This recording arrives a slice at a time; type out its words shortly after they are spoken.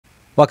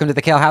Welcome to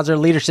the Kale Houser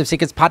Leadership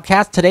Secrets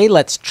podcast. Today,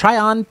 let's try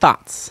on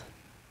thoughts.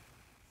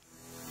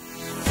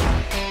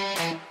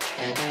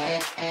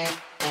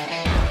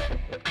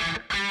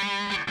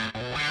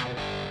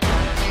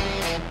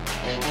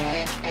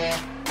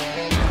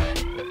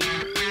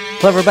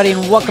 Hello, everybody,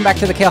 and welcome back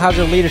to the Kale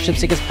Houser Leadership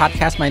Secrets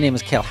podcast. My name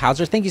is Kale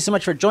Houser. Thank you so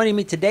much for joining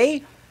me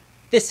today.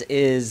 This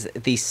is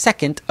the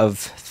second of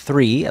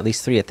three, at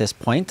least three at this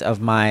point,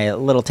 of my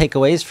little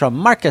takeaways from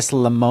Marcus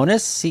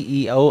Lemonis,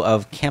 CEO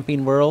of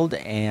Camping World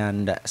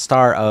and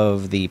star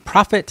of the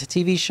Prophet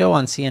TV show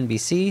on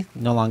CNBC.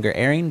 No longer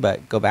airing,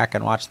 but go back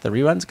and watch the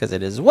reruns because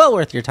it is well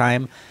worth your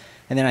time.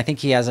 And then I think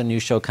he has a new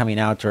show coming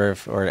out, or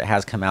it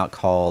has come out,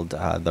 called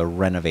The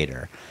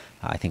Renovator,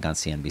 I think on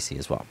CNBC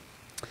as well.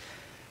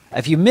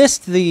 If you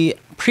missed the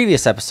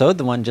previous episode,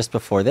 the one just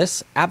before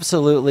this,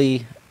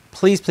 absolutely,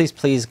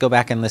 please go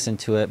back and listen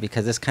to it,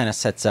 because this kind of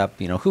sets up,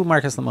 who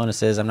Marcus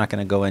Lemonis is. I'm not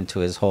going to go into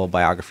his whole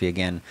biography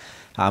again,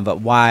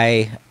 but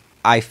why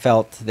I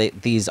felt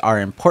that these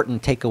are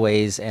important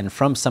takeaways and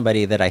from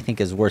somebody that I think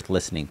is worth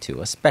listening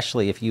to,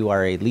 especially if you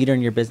are a leader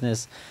in your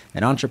business,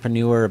 an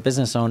entrepreneur, a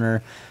business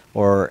owner,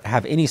 or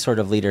have any sort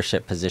of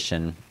leadership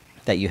position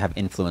that you have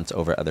influence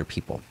over other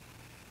people.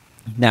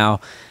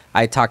 Now,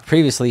 I talked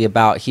previously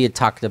about, he had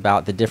talked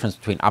about the difference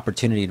between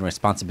opportunity and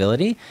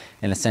responsibility,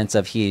 in a sense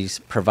of he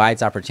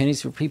provides opportunities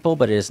for people,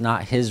 but it is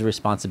not his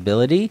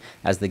responsibility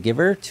as the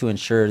giver to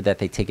ensure that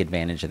they take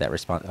advantage of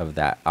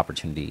that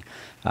opportunity.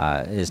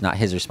 It is not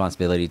his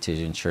responsibility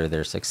to ensure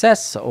their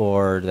success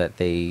or that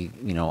they,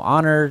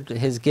 honor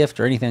his gift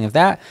or anything of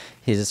that.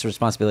 His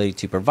responsibility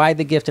to provide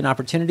the gift and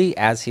opportunity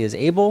as he is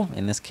able.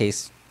 In this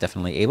case,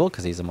 definitely able,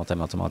 because he's a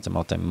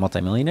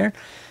multimillionaire.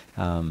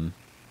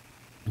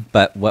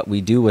 But what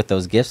we do with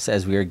those gifts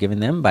as we are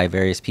given them by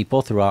various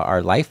people throughout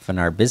our life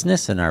and our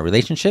business and our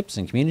relationships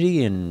and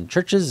community and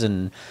churches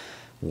and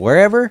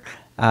wherever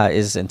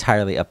is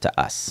entirely up to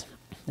us.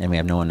 And we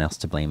have no one else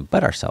to blame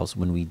but ourselves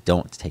when we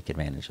don't take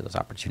advantage of those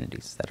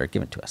opportunities that are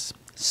given to us.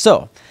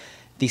 So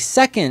the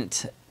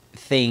second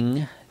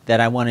thing that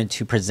I wanted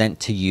to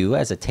present to you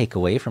as a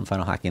takeaway from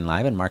Funnel Hacking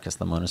Live, and Marcus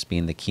Lemonis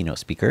being the keynote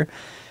speaker,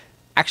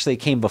 actually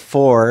came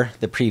before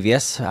the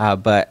previous,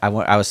 but I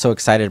was so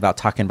excited about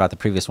talking about the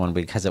previous one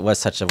because it was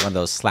such one of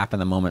those slap in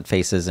the moment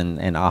faces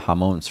and aha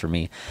moments for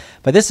me.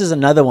 But this is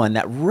another one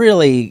that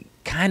really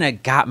kind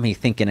of got me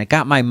thinking. It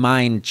got my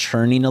mind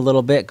churning a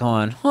little bit,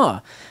 going,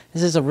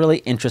 this is a really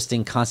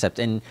interesting concept.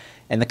 And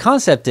the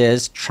concept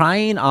is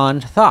trying on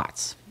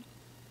thoughts.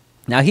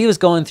 Now, he was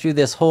going through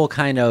this whole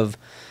kind of,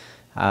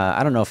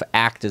 I don't know if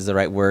act is the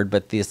right word,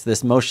 but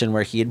this motion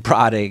where he had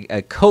brought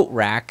a coat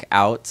rack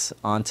out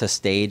onto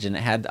stage, and it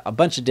had a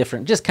bunch of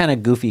different, just kind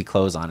of goofy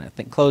clothes on it. I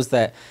think clothes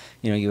that,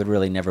 you would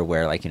really never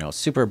wear, like,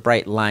 super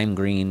bright lime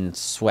green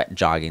sweat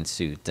jogging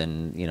suit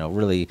and,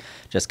 really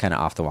just kind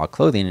of off the wall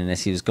clothing. And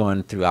as he was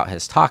going throughout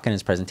his talk and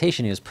his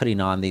presentation, he was putting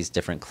on these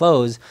different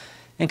clothes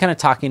and kind of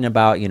talking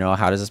about,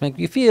 how does this make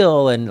you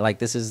feel? And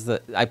like,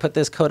 I put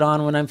this coat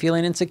on when I'm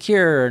feeling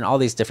insecure, and all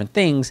these different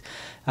things,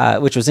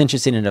 which was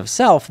interesting in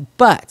itself.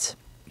 But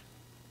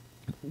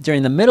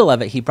during the middle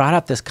of it, he brought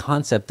up this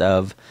concept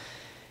of,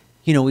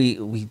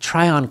 we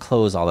try on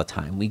clothes all the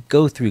time. We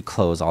go through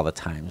clothes all the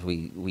time.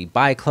 We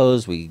buy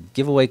clothes, we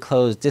give away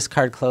clothes,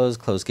 discard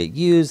clothes get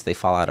used, they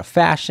fall out of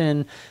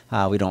fashion.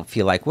 We don't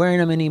feel like wearing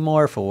them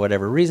anymore for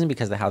whatever reason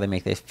because of how they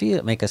make us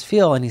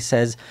feel. And he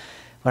says,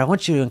 what I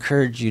want you to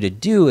encourage you to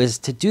do is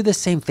to do the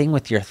same thing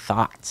with your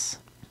thoughts,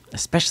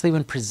 especially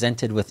when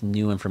presented with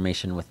new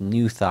information, with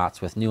new thoughts,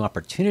 with new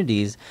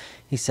opportunities.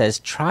 He says,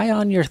 try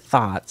on your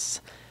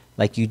thoughts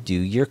like you do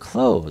your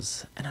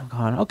clothes. And I'm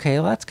going, okay,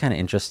 well, that's kind of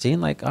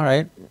interesting. Like, all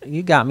right,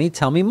 you got me.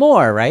 Tell me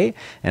more, right?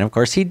 And of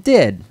course he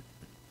did.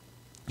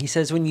 He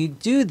says, when you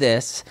do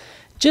this,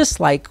 just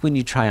like when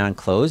you try on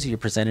clothes, you're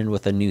presented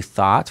with a new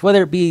thought,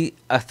 whether it be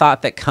a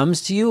thought that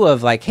comes to you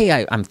of like,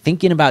 hey, I'm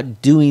thinking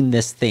about doing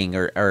this thing,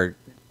 or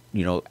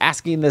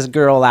asking this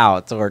girl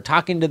out, or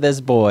talking to this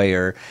boy,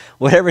 or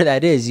whatever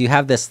that is. You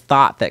have this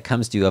thought that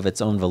comes to you of its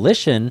own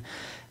volition,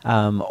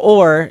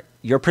 or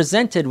you're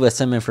presented with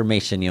some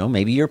information.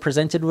 Maybe you're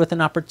presented with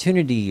an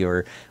opportunity,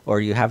 or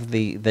you have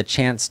the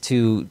chance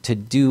to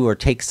do or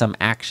take some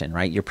action,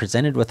 right? You're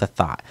presented with a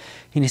thought.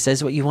 And he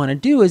says what you want to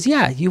do is,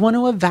 you want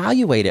to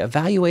evaluate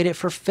it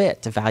for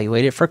fit,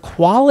 evaluate it for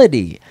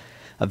quality,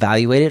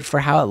 evaluate it for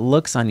how it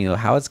looks on you,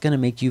 how it's going to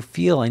make you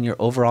feel, and your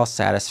overall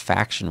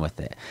satisfaction with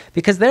it.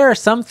 Because there are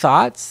some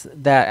thoughts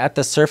that at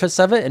the surface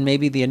of it, and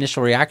maybe the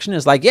initial reaction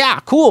is like, yeah,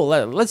 cool,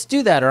 let's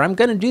do that, or I'm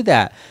going to do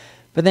that.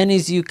 But then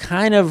as you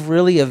kind of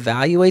really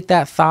evaluate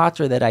that thought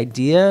or that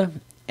idea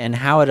and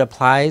how it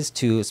applies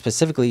to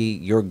specifically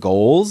your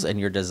goals and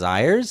your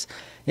desires,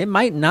 it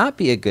might not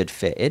be a good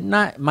fit. It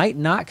might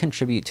not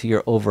contribute to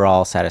your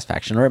overall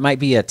satisfaction, or it might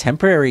be a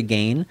temporary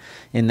gain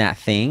in that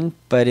thing,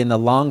 but in the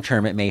long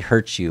term, it may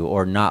hurt you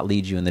or not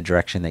lead you in the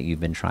direction that you've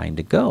been trying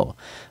to go.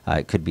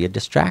 It could be a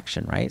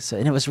distraction, right? So,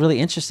 and it was really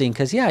interesting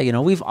because, yeah,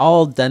 we've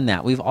all done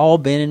that. We've all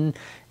been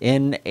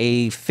in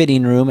a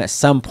fitting room at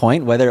some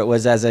point, whether it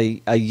was as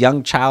a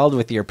young child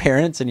with your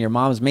parents and your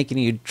mom's making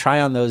you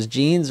try on those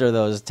jeans or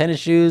those tennis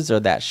shoes or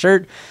that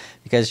shirt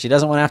because she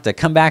doesn't want to have to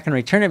come back and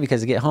return it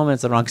because you get home and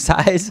it's the wrong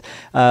size,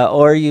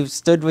 or you've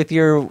stood with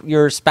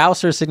your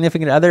spouse or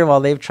significant other while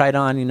they've tried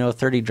on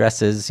 30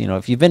 dresses.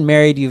 If you've been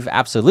married, you've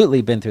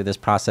absolutely been through this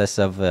process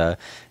of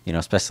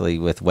especially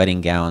with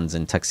wedding gowns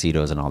and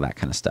tuxedos and all that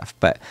kind of stuff.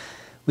 But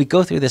we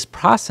go through this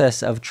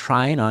process of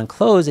trying on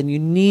clothes, and you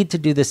need to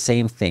do the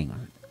same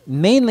thing.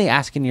 Mainly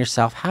asking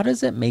yourself, how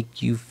does it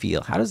make you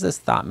feel? How does this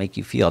thought make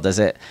you feel? Does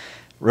it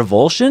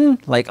revulsion?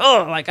 Like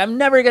I'm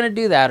never going to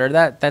do that, or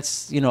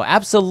that's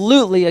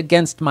absolutely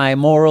against my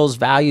morals,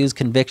 values,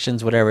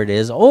 convictions, whatever it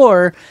is?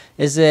 Or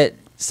is it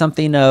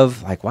something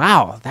of like,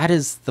 wow, that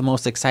is the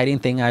most exciting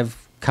thing I've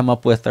come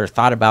up with or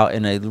thought about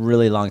in a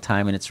really long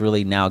time, and it's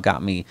really now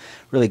got me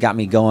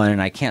going,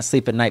 and I can't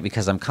sleep at night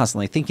because I'm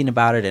constantly thinking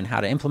about it and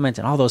how to implement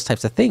and all those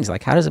types of things.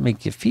 Like, how does it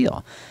make you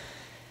feel?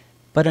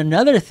 But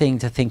another thing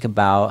to think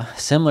about,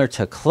 similar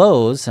to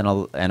clothes,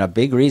 and a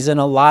big reason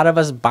a lot of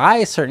us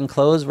buy certain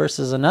clothes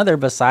versus another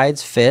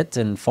besides fit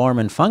and form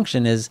and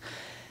function, is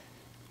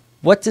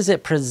what does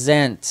it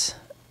present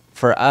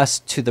for us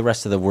to the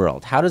rest of the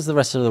world? How does the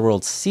rest of the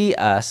world see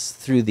us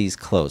through these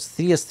clothes,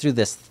 see us through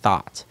this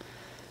thought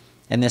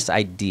and this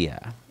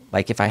idea?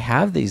 Like, if I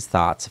have these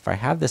thoughts, if I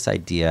have this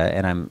idea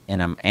and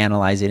I'm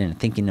analyzing and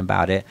thinking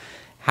about it,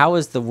 how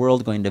is the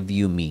world going to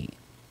view me?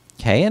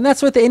 Okay, and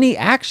that's with any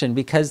action,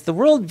 because the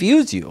world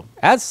views you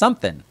as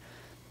something.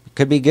 It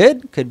could be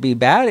good, could be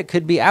bad, it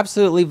could be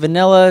absolutely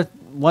vanilla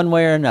one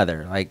way or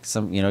another. Like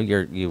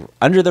you're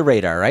under the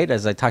radar, right?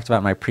 As I talked about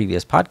in my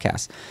previous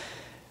podcast.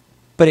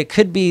 But it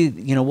could be,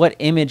 what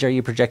image are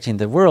you projecting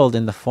to the world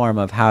in the form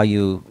of how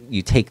you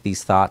take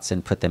these thoughts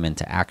and put them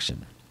into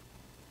action?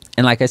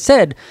 And like I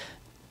said,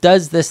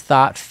 does this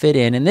thought fit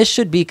in? And this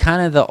should be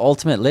kind of the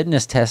ultimate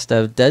litmus test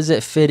of, does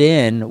it fit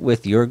in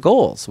with your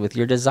goals, with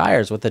your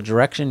desires, with the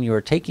direction you're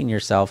taking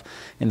yourself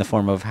in the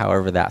form of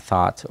however that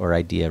thought or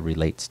idea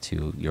relates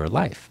to your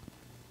life?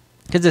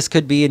 Because this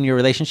could be in your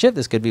relationship,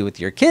 this could be with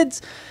your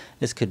kids,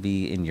 this could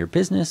be in your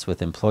business,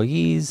 with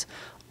employees,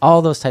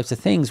 all those types of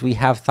things. We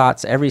have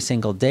thoughts every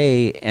single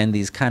day, and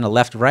these kind of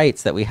left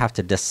rights that we have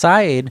to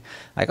decide,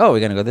 like, oh, we're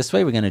going to go this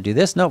way, we're going to do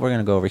this, no, we're going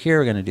to go over here,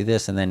 we're going to do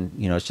this. And then,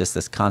 it's just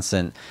this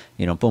constant,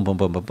 boom, boom, boom,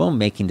 boom, boom,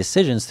 making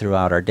decisions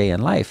throughout our day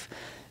in life.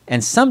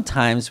 And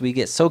sometimes we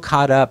get so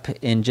caught up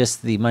in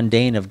just the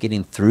mundane of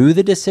getting through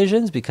the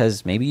decisions,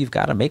 because maybe you've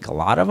got to make a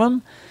lot of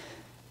them,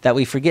 that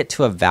we forget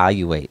to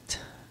evaluate.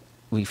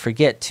 We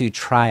forget to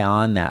try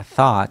on that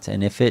thought,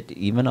 and if it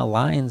even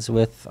aligns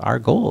with our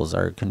goals,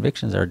 our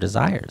convictions, our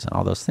desires, and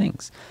all those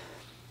things.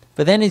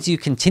 But then as you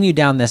continue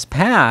down this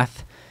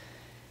path,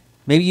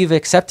 maybe you've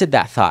accepted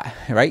that thought,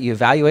 right? You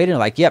evaluate it,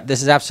 like, yep,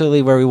 this is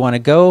absolutely where we want to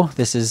go.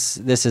 This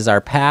is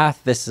our path.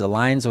 This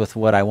aligns with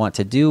what I want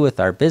to do with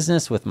our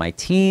business, with my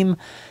team,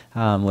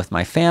 with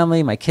my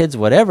family, my kids,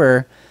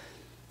 whatever.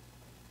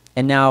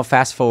 And now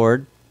fast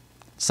forward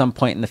some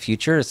point in the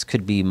future. This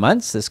could be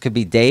months, this could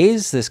be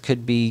days, this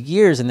could be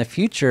years in the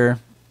future,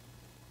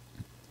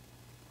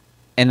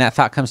 and that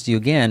thought comes to you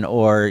again,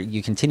 or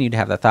you continue to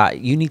have that thought.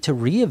 You need to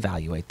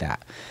reevaluate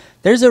that.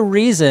 There's a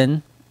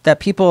reason that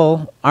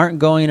people aren't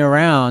going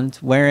around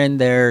wearing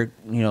their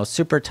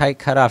super tight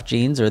cutoff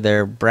jeans or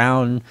their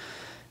brown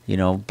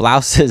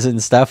blouses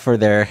and stuff, or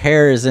their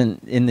hair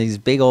isn't in these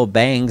big old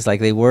bangs like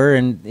they were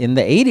in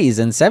the 80s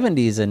and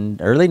 70s and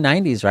early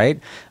 90s, right?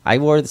 I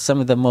wore some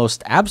of the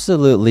most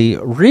absolutely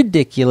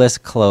ridiculous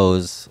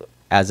clothes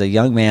as a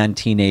young man,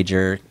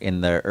 teenager in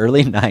the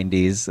early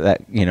 90s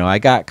that, I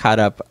got caught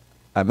up,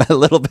 I'm a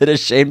little bit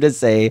ashamed to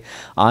say,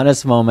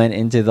 honest moment,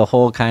 into the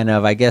whole kind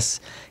of, I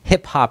guess,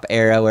 hip hop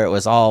era where it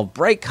was all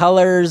bright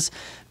colors,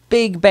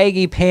 big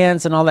baggy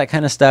pants and all that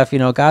kind of stuff.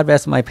 God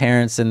bless my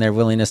parents and their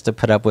willingness to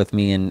put up with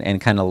me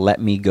and kind of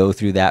let me go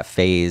through that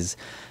phase.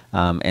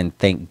 And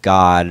thank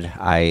God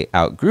I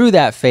outgrew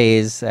that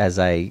phase as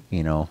I,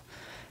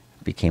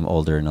 became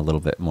older and a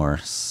little bit more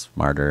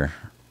smarter,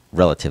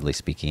 relatively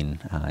speaking,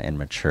 and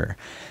mature.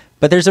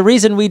 But there's a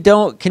reason we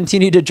don't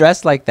continue to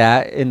dress like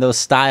that in those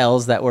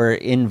styles that were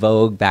in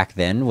vogue back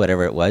then,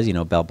 whatever it was,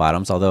 bell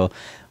bottoms, although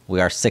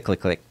we are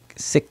cyclic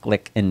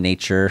in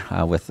nature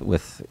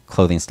with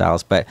clothing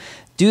styles. But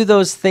do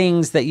those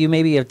things that you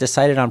maybe have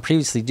decided on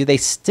previously, do they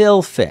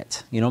still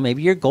fit?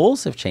 Maybe your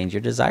goals have changed,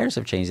 your desires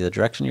have changed, the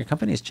direction your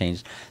company has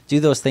changed. Do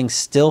those things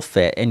still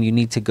fit? And you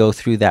need to go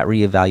through that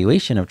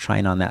reevaluation of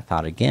trying on that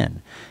thought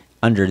again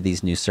under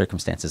these new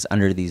circumstances,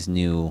 under these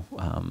new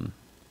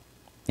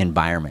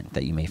environment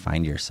that you may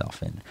find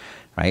yourself in,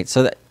 right?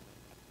 So that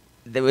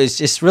it was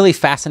just really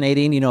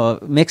fascinating,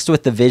 mixed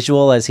with the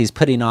visual as he's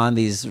putting on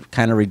these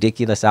kind of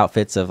ridiculous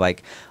outfits of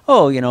like,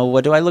 oh,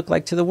 what do I look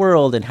like to the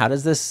world? And how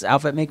does this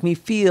outfit make me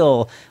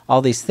feel?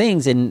 All these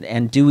things.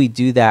 And do we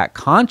do that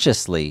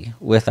consciously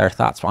with our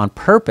thoughts, on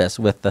purpose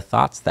with the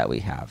thoughts that we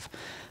have?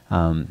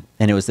 And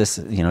it was this,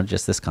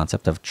 just this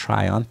concept of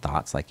try on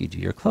thoughts like you do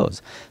your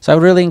clothes. So I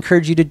would really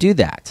encourage you to do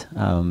that,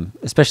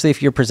 especially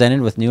if you're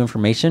presented with new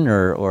information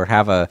or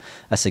have a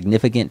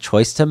significant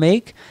choice to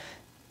make.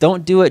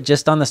 Don't do it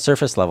just on the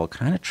surface level.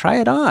 Kind of try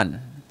it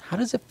on. How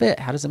does it fit?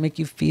 How does it make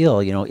you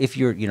feel? If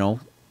you're,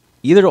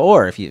 either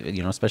or, if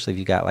you, especially if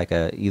you got like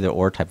a either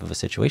or type of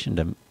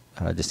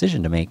a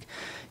decision to make,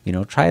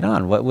 try it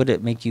on. What would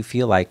it make you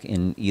feel like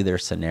in either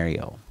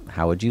scenario?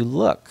 How would you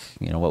look?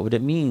 What would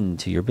it mean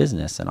to your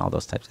business and all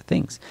those types of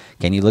things?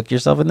 Can you look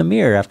yourself in the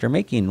mirror after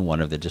making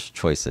one of the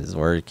choices,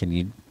 or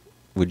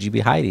would you be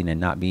hiding and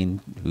not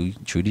being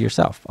true to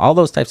yourself? All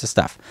those types of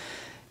stuff.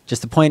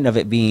 Just the point of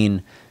it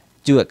being,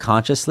 do it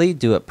consciously,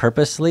 do it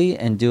purposely,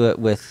 and do it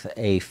with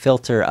a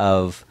filter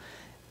of,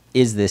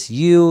 is this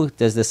you?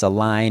 Does this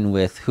align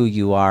with who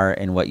you are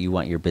and what you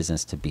want your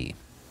business to be?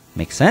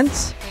 Make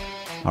sense?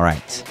 All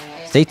right.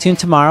 Stay tuned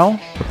tomorrow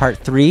for part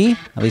 3,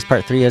 at least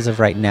part 3 as of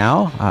right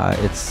now.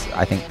 It's,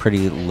 I think,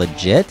 pretty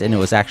legit, and it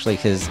was actually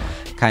his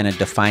kind of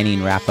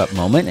defining wrap-up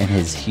moment and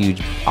his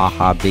huge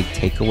aha big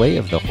takeaway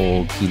of the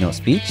whole keynote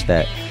speech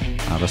that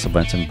Russell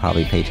Brunson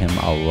probably paid him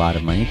a lot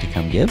of money to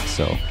come give.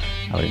 So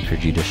I would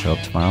encourage you to show up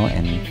tomorrow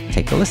and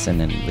take a listen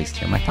and at least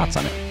hear my thoughts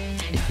on it,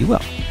 if you will.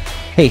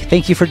 Hey,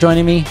 thank you for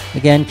joining me.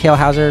 Again, Kale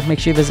Houser. Make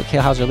sure you visit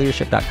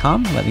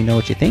kalehouserleadership.com. Let me know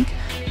what you think.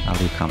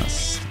 Leave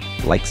comments,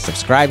 like,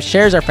 subscribe.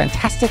 Shares are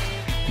fantastic,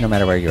 no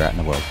matter where you're at in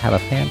the world. Have a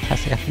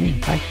fantastic afternoon.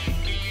 Bye.